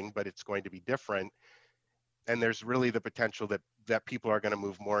running, but it's going to be different. And there's really the potential that people are going to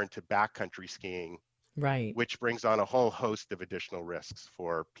move more into backcountry skiing, Right. which brings on a whole host of additional risks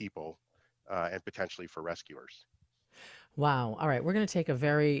for people and potentially for rescuers. Wow. All right. We're going to take a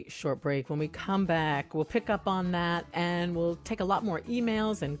very short break. When we come back, we'll pick up on that and we'll take a lot more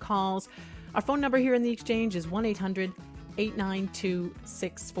emails and calls. Our phone number here in the exchange is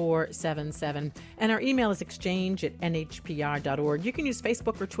 1-800-892-6477. And our email is exchange@nhpr.org. You can use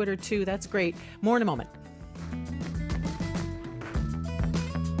Facebook or Twitter too. That's great. More in a moment.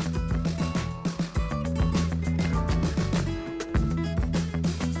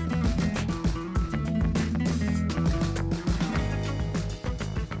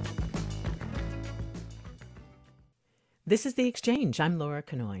 This is The Exchange. I'm Laura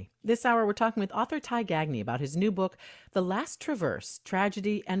Kanoy. This hour, we're talking with author Ty Gagne about his new book, The Last Traverse,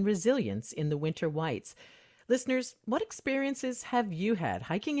 Tragedy and Resilience in the Winter Whites. Listeners, what experiences have you had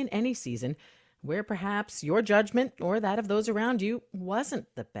hiking in any season where perhaps your judgment or that of those around you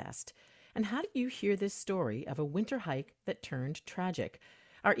wasn't the best? And how did you hear this story of a winter hike that turned tragic?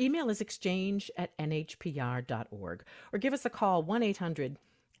 Our email is exchange@nhpr.org, or give us a call,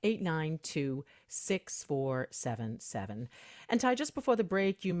 1-800-892-6477. And Ty, just before the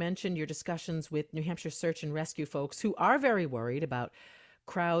break, you mentioned your discussions with New Hampshire search and rescue folks who are very worried about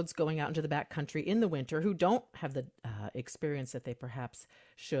crowds going out into the backcountry in the winter who don't have the experience that they perhaps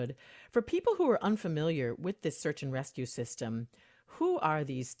should. For people who are unfamiliar with this search and rescue system, who are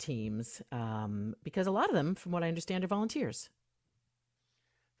these teams? Because a lot of them, from what I understand, are volunteers.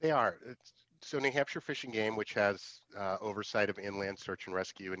 They are. So New Hampshire Fish and Game, which has oversight of inland search and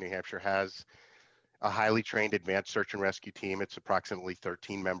rescue in New Hampshire, has a highly trained advanced search and rescue team. It's approximately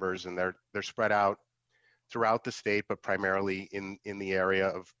 13 members, and they're spread out throughout the state, but primarily in the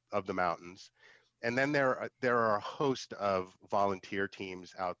area of the mountains. And then there are a host of volunteer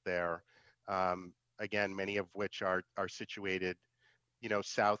teams out there. Again, many of which are situated,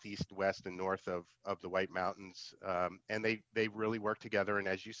 southeast, west, and north of the White Mountains, and they really work together. And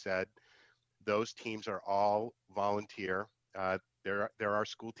as you said, those teams are all volunteer. There are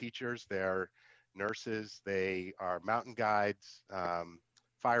school teachers, they're nurses, they are mountain guides,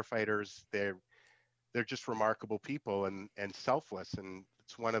 firefighters. They're just remarkable people and selfless. And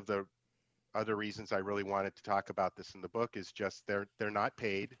it's one of the other reasons I really wanted to talk about this in the book, is just they're not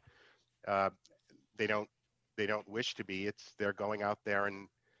paid. They don't wish to be. They're going out there and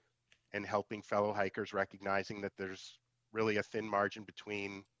helping fellow hikers, recognizing that there's really a thin margin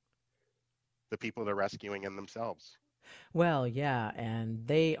between the people they're rescuing and themselves. Well, yeah, and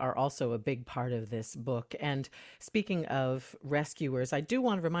they are also a big part of this book. And speaking of rescuers, I do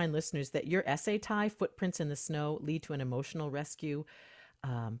want to remind listeners that your essay, Ty, Footprints in the Snow Lead to an Emotional Rescue,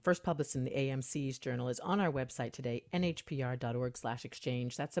 first published in the AMC's journal, is on our website today,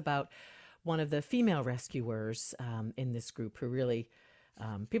 nhpr.org/exchange. That's about one of the female rescuers in this group who really,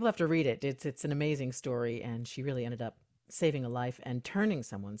 people have to read it. It's an amazing story, and she really ended up saving a life and turning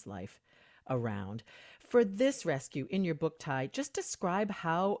someone's life around. For this rescue in your book, Ty, just describe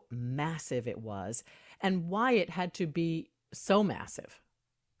how massive it was and why it had to be so massive.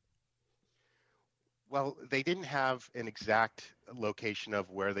 Well, they didn't have an exact location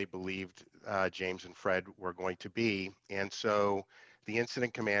of where they believed James and Fred were going to be. And so the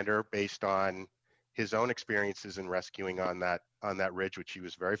incident commander, based on his own experiences in rescuing on that ridge, which he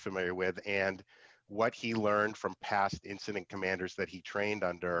was very familiar with, and what he learned from past incident commanders that he trained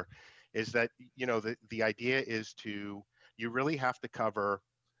under, is that, the idea is you really have to cover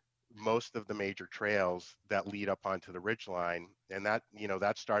most of the major trails that lead up onto the ridgeline. And that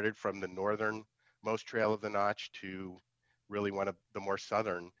started from the northernmost trail of the Notch to really one of the more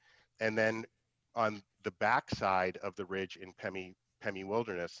southern. And then on the backside of the ridge in Pemi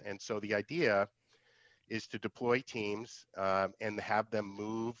Wilderness. And so the idea is to deploy teams and have them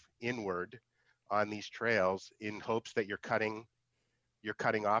move inward on these trails in hopes that you're cutting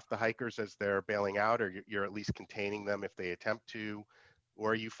off the hikers as they're bailing out, or you're at least containing them if they attempt to,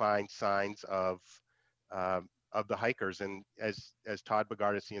 or you find signs of the hikers. And as Todd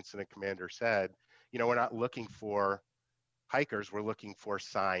Bogardus, the incident commander, said, we're not looking for hikers, we're looking for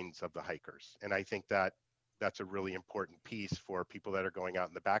signs of the hikers. And I think that that's a really important piece for people that are going out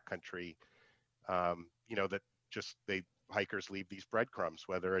in the backcountry, that just hikers leave these breadcrumbs,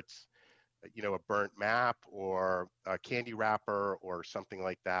 whether it's a burnt map or a candy wrapper or something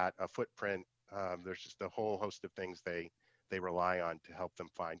like that, a footprint. There's just a whole host of things they rely on to help them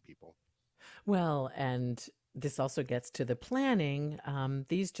find people. Well, and this also gets to the planning.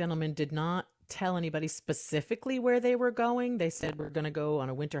 These gentlemen did not tell anybody specifically where they were going. They said we're going to go on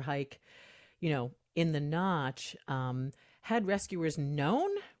a winter hike, in the Notch. Had rescuers known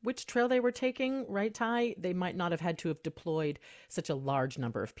which trail they were taking, right, Ty, they might not have had to have deployed such a large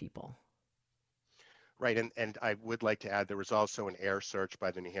number of people. Right, and I would like to add there was also an air search by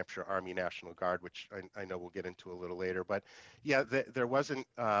the New Hampshire Army National Guard, which I know we'll get into a little later. But yeah, there wasn't,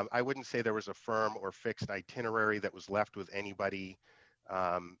 I wouldn't say there was a firm or fixed itinerary that was left with anybody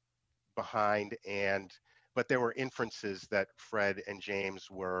behind, but there were inferences that Fred and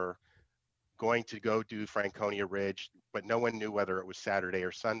James were going to go do Franconia Ridge, but no one knew whether it was Saturday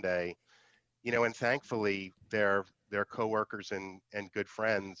or Sunday. And thankfully their coworkers and good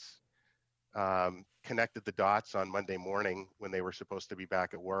friends connected the dots on Monday morning when they were supposed to be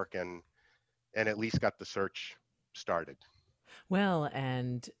back at work, and at least got the search started. Well,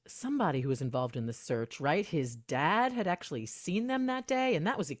 and somebody who was involved in the search, right? His dad had actually seen them that day, and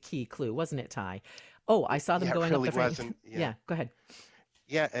that was a key clue, wasn't it, Ty? Oh, I saw them Yeah, going it really up the wasn't. Yeah, go ahead.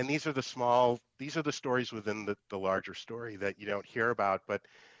 Yeah, and these are the stories within the larger story that you don't hear about. But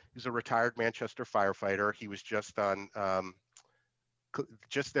he's a retired Manchester firefighter. He was just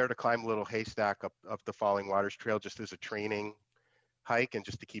just there to climb a little haystack up the Falling Waters Trail, just as a training hike and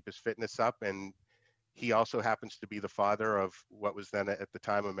just to keep his fitness up. And he also happens to be the father of what was then at the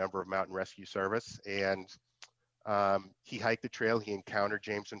time a member of Mountain Rescue Service. And he hiked the trail. He encountered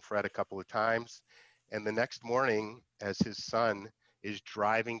James and Fred a couple of times. And the next morning, as his son is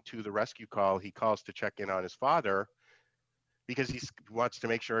driving to the rescue call, he calls to check in on his father because he wants to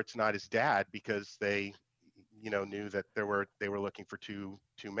make sure it's not his dad, because they knew that they were looking for two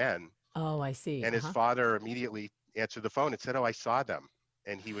men. Oh, I see. And his father immediately answered the phone and said, "Oh, I saw them."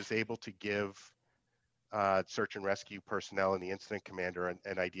 And he was able to give search and rescue personnel and the incident commander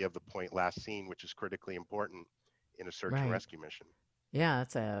an idea of the point last seen, which is critically important in a search and Right. rescue mission. Yeah,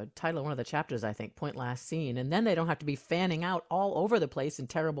 that's a title of one of the chapters, I think, Point Last Seen. And then they don't have to be fanning out all over the place in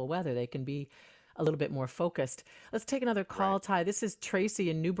terrible weather. They can be a little bit more focused. Let's take another call, Right. Ty. This is Tracy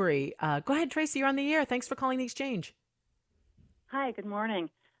in Newbury. Go ahead, Tracy. You're on the air. Thanks for calling the exchange. Hi, good morning.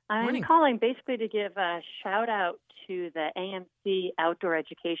 I'm Morning. calling basically to give a shout out to the AMC outdoor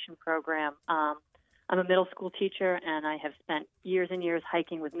education program. I'm a middle school teacher, and I have spent years and years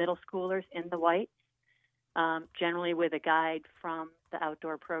hiking with middle schoolers in the White, generally with a guide from the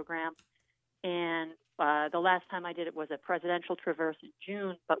outdoor program. And the last time I did it was a presidential traverse in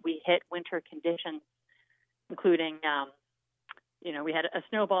June, but we hit winter conditions, including, we had a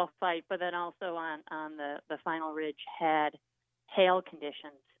snowball fight, but then also on the final ridge had hail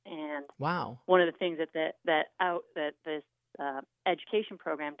conditions. And Wow. one of the things that this education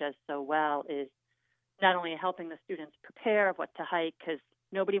program does so well is not only helping the students prepare of what to hike, because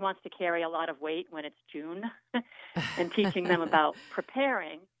nobody wants to carry a lot of weight when it's June, and teaching them about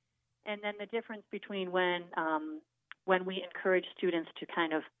preparing. And then the difference between when we encourage students to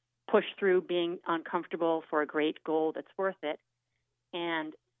kind of push through being uncomfortable for a great goal that's worth it,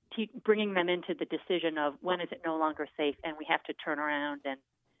 and bringing them into the decision of when is it no longer safe and we have to turn around.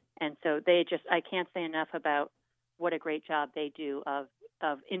 And so I can't say enough about what a great job they do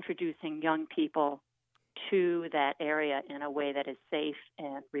of introducing young people to that area in a way that is safe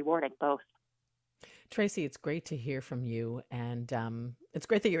and rewarding both. Tracy, it's great to hear from you. And it's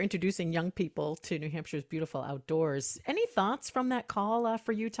great that you're introducing young people to New Hampshire's beautiful outdoors. Any thoughts from that call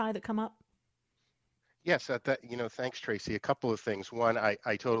for you, Ty, that come up? Yes, thanks, Tracy. A couple of things. One,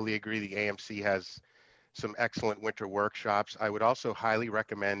 I totally agree. The AMC has some excellent winter workshops. I would also highly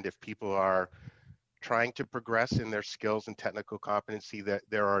recommend, if people are trying to progress in their skills and technical competency, that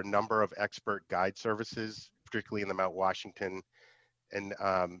there are a number of expert guide services, particularly in the Mount Washington and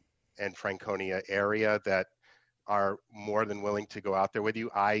Franconia area, that are more than willing to go out there with you.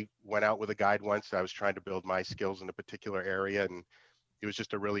 I went out with a guide once. I was trying to build my skills in a particular area, and it was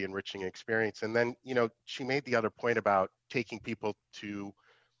just a really enriching experience. And then, she made the other point about taking people to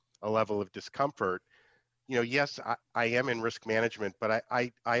a level of discomfort. Yes, I am in risk management, but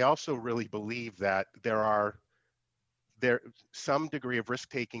I also really believe that some degree of risk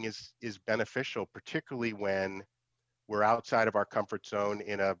taking is beneficial, particularly when we're outside of our comfort zone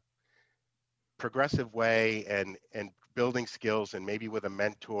in a progressive way, and building skills, and maybe with a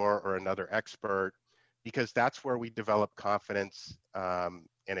mentor or another expert, because that's where we develop confidence and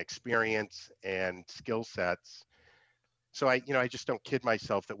experience and skill sets. So I just don't kid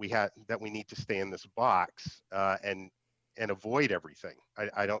myself that we need to stay in this box and and avoid everything.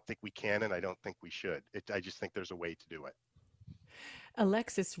 I don't think we can, and I don't think we should. I just think there's a way to do it.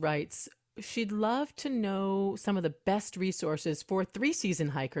 Alexis writes, she'd love to know some of the best resources for three-season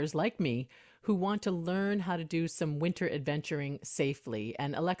hikers like me who want to learn how to do some winter adventuring safely.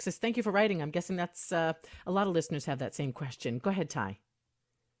 And Alexis, thank you for writing. I'm guessing that's a lot of listeners have that same question. Go ahead, Ty.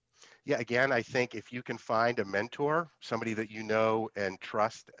 Yeah, again, I think if you can find a mentor, somebody that you know and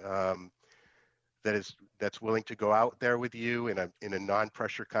trust, that's willing to go out there with you in a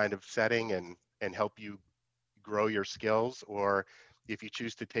non-pressure kind of setting and help you grow your skills, or if you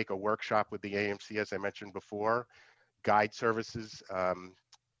choose to take a workshop with the AMC, as I mentioned before, guide services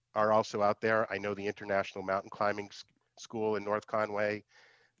are also out there. I know the International Mountain Climbing School in North Conway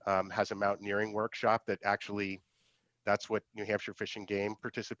has a mountaineering workshop that actually, that's what New Hampshire Fish and Game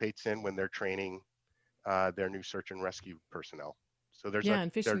participates in when they're training their new search and rescue personnel. So there's a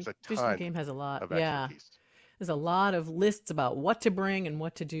Fish and Game has a lot. of expertise. There's a lot of lists about what to bring and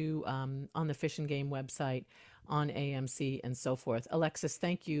what to do on the Fish and Game website, on AMC, and so forth. Alexis,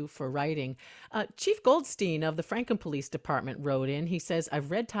 thank you for writing. Chief Goldstein of the Franklin Police Department wrote in. He says,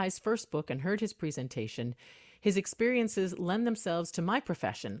 I've read Ty's first book and heard his presentation. His experiences lend themselves to my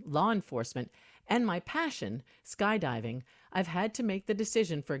profession, law enforcement, and my passion, skydiving. I've had to make the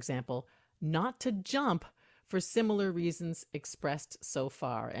decision, for example, not to jump for similar reasons expressed so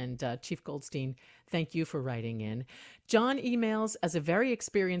far. And Chief Goldstein, thank you for writing in. John emails, as a very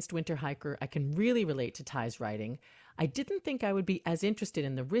experienced winter hiker, I can really relate to Ty's writing. I didn't think I would be as interested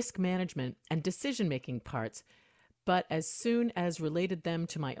in the risk management and decision-making parts, but as soon as related them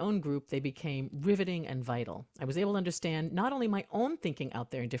to my own group, they became riveting and vital. I was able to understand not only my own thinking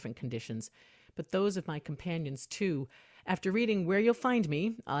out there in different conditions, but those of my companions too. After reading Where You'll Find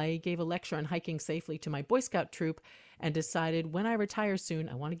Me, I gave a lecture on hiking safely to my Boy Scout troop and decided when I retire soon,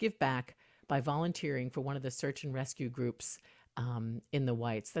 I want to give back by volunteering for one of the search and rescue groups in the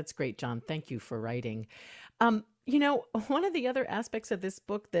Whites. That's great, John. Thank you for writing. You know, one of the other aspects of this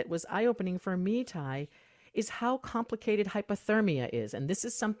book that was eye-opening for me, Ty, is how complicated hypothermia is. And this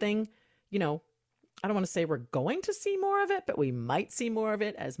is something, you know, I don't want to say we're going to see more of it, but we might see more of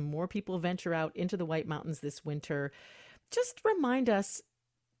it as more people venture out into the White Mountains this winter. Just remind us,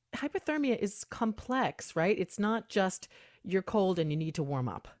 hypothermia is complex, right? It's not just you're cold and you need to warm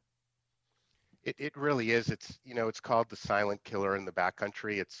up. It really is. It's, you know, it's called the silent killer in the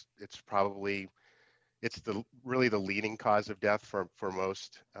backcountry. It's really the leading cause of death for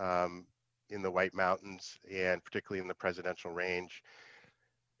most in the White Mountains, and particularly in the Presidential Range.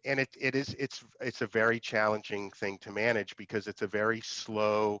 And it's a very challenging thing to manage because it's a very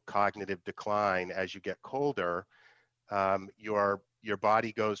slow cognitive decline as you get colder. Your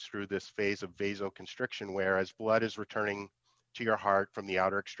body goes through this phase of vasoconstriction, where as blood is returning to your heart from the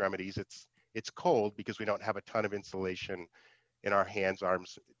outer extremities, it's cold because we don't have a ton of insulation in our hands,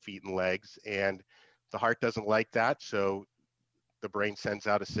 arms, feet, and legs, and the heart doesn't like that. So the brain sends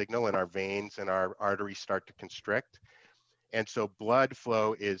out a signal, and our veins and our arteries start to constrict, and so blood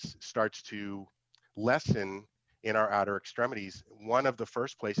flow starts to lessen in our outer extremities. One of the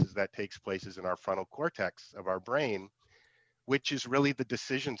first places that takes place is in our frontal cortex of our brain, which is really the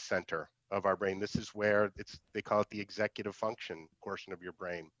decision center of our brain. This is where they call it the executive function portion of your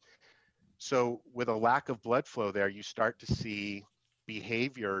brain. So with a lack of blood flow there, you start to see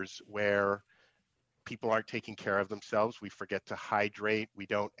behaviors where people aren't taking care of themselves. We forget to hydrate. We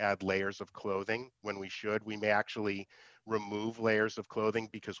don't add layers of clothing when we should. We may actually remove layers of clothing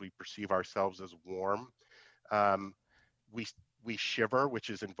because we perceive ourselves as warm. We shiver, which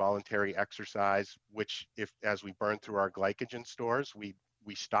is involuntary exercise, which as we burn through our glycogen stores, we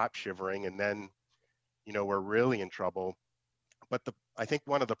stop shivering, and then, you know, we're really in trouble. But I think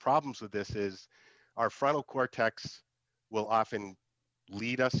one of the problems with this is our frontal cortex will often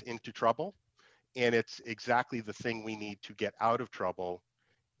lead us into trouble, and it's exactly the thing we need to get out of trouble.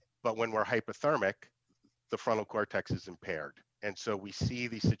 But when we're hypothermic, the frontal cortex is impaired. And so we see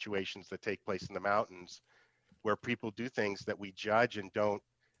these situations that take place in the mountains where people do things that we judge and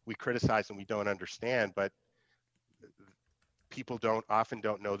we criticize and we don't understand, but people often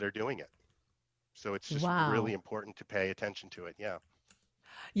don't know they're doing it. So it's just really important to pay attention to it. Yeah.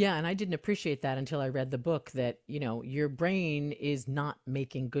 Yeah, and I didn't appreciate that until I read the book, that, you know, your brain is not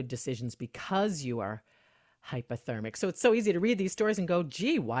making good decisions because you are hypothermic. So it's so easy to read these stories and go,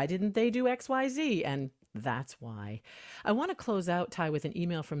 gee, why didn't they do X, Y, Z? And that's why. I want to close out, Ty, with an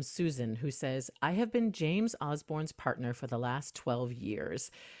email from Susan, who says, I have been James Osborne's partner for the last 12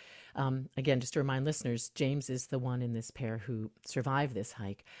 years. Again, just to remind listeners, James is the one in this pair who survived this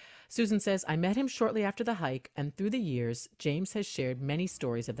hike. Susan says, I met him shortly after the hike, and through the years, James has shared many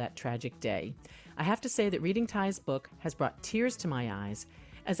stories of that tragic day. I have to say that reading Ty's book has brought tears to my eyes.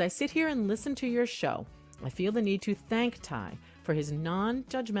 As I sit here and listen to your show, I feel the need to thank Ty for his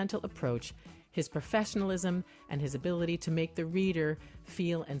non-judgmental approach, his professionalism, and his ability to make the reader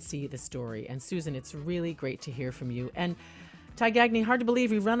feel and see the story. And Susan, it's really great to hear from you. And Ty Gagne, hard to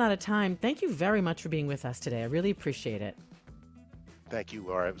believe we've run out of time. Thank you very much for being with us today. I really appreciate it. Thank you,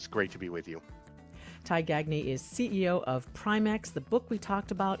 Laura. It was great to be with you. Ty Gagne is CEO of Primex. The book we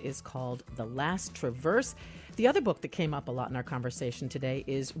talked about is called The Last Traverse. The other book that came up a lot in our conversation today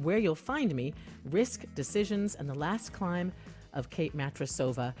is Where You'll Find Me, Risk, Decisions, and the Last Climb of Kate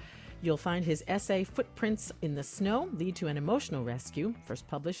Matrasova. You'll find his essay, Footprints in the Snow Lead to an Emotional Rescue, first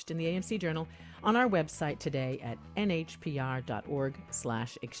published in the AMC Journal, on our website today at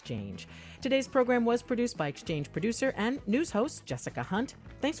nhpr.org/exchange. Today's program was produced by Exchange producer and news host Jessica Hunt.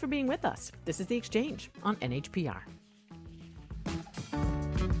 Thanks for being with us. This is The Exchange on NHPR.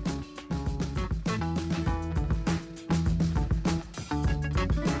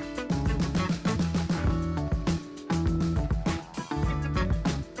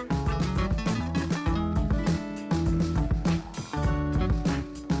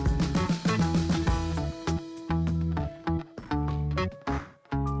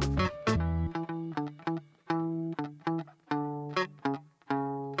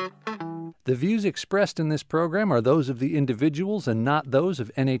 The views expressed in this program are those of the individuals and not those of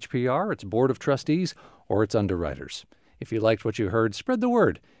NHPR, its Board of Trustees, or its underwriters. If you liked what you heard, spread the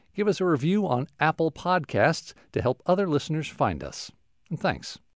word. Give us a review on Apple Podcasts to help other listeners find us. And thanks.